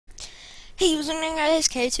Hey, what's going on, guys?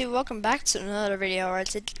 K2, welcome back to another video. Right,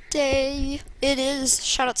 today it is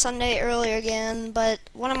Shoutout Sunday early again, but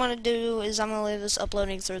what I'm gonna do is I'm gonna leave this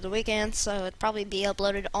uploading through the weekend, so it'll probably be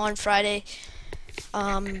uploaded on Friday.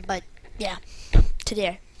 But yeah,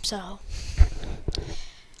 today. So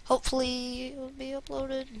hopefully it'll be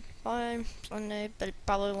uploaded by Sunday, but it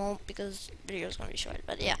probably won't because the video's gonna be short.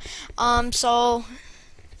 But yeah, so.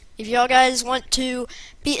 If y'all guys want to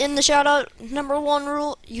be in the shoutout, number one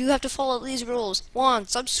rule, you have to follow these rules. 1,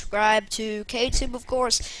 subscribe to KTube, of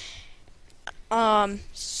course.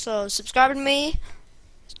 So subscribe to me.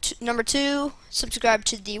 Number 2, subscribe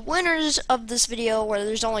to the winners of this video, where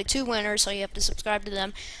there's only 2 winners, so you have to subscribe to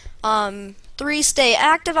them. 3, stay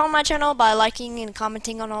active on my channel by liking and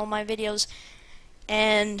commenting on all my videos.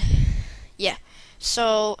 And yeah,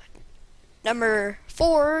 so number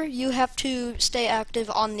 4, you have to stay active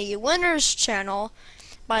on the winners channel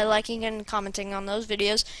by liking and commenting on those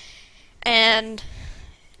videos. And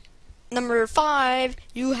number 5,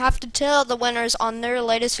 you have to tell the winners on their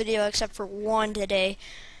latest video, except for one today.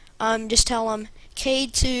 Just tell them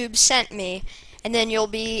KTube sent me, and then you'll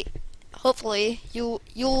be, hopefully,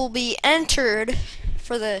 you'll be entered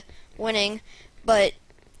for the winning, but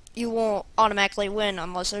you won't automatically win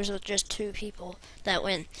unless there's just 2 people that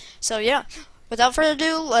win. So yeah, without further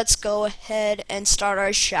ado, let's go ahead and start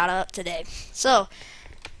our shout out today. So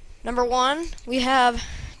number 1, we have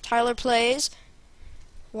Tyler Plays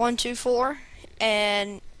 124,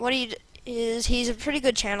 and what he is, he's a pretty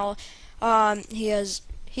good channel. He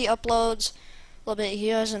uploads a little bit. He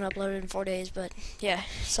hasn't uploaded in 4 days, but yeah.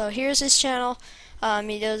 So here's his channel.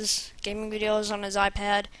 He does gaming videos on his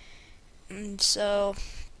iPad, and so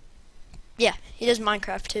yeah, he does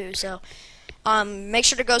Minecraft too. So make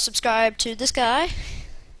sure to go subscribe to this guy,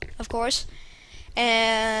 of course.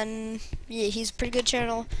 And yeah, he's a pretty good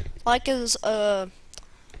channel. Like his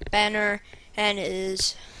banner and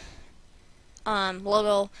his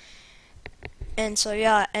logo. And so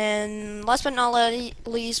yeah, and last but not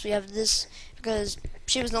least, we have this, because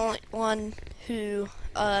she was the only one who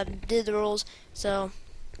did the rules. So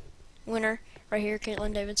winner right here,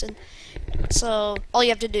 Caitlin Davidson. So all you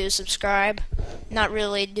have to do is subscribe, not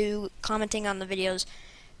really do commenting on the videos,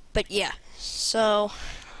 but yeah. So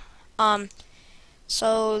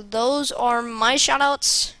so those are my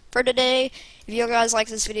shoutouts for today. If you guys like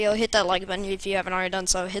this video, hit that like button. If you haven't already done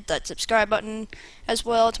so, hit that subscribe button as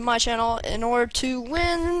well to my channel in order to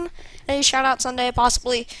win a shoutout Sunday,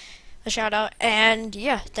 possibly a shoutout. And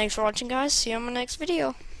yeah, thanks for watching, guys. See you on my next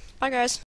video. Bye, guys.